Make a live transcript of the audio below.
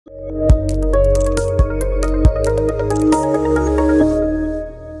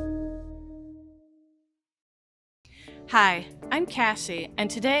Hi, I'm Cassie, and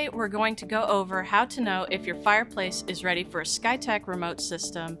today we're going to go over how to know if your fireplace is ready for a Skytech remote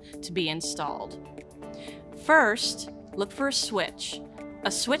system to be installed. First, look for a switch.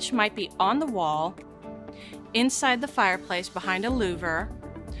 A switch might be on the wall, inside the fireplace behind a louver,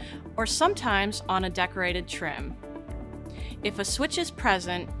 or sometimes on a decorated trim. If a switch is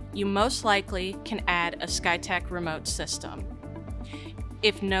present, you most likely can add a Skytech remote system.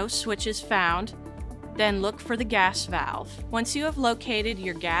 If no switch is found, then look for the gas valve. Once you have located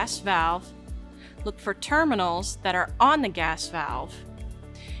your gas valve, look for terminals that are on the gas valve.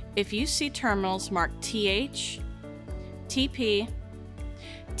 If you see terminals marked TH, TP,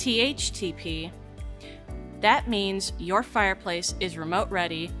 THTP, that means your fireplace is remote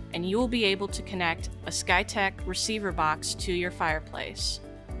ready and you will be able to connect a Skytech receiver box to your fireplace.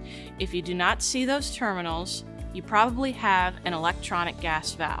 If you do not see those terminals, you probably have an electronic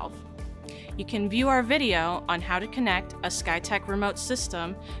gas valve. You can view our video on how to connect a Skytech remote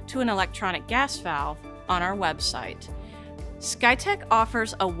system to an electronic gas valve on our website. Skytech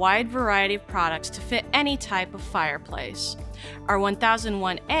offers a wide variety of products to fit any type of fireplace. Our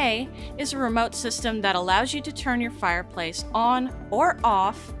 1001A is a remote system that allows you to turn your fireplace on or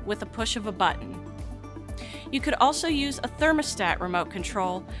off with a push of a button. You could also use a thermostat remote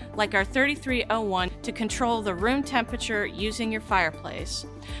control like our 3301 to control the room temperature using your fireplace,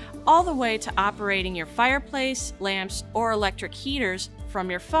 all the way to operating your fireplace, lamps, or electric heaters from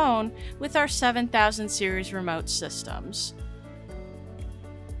your phone with our 7000 series remote systems.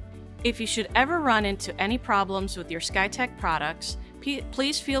 If you should ever run into any problems with your Skytech products,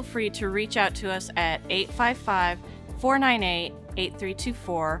 please feel free to reach out to us at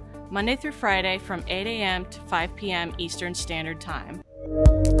 855-498-8324, Monday through Friday from 8 a.m. to 5 p.m. Eastern Standard Time.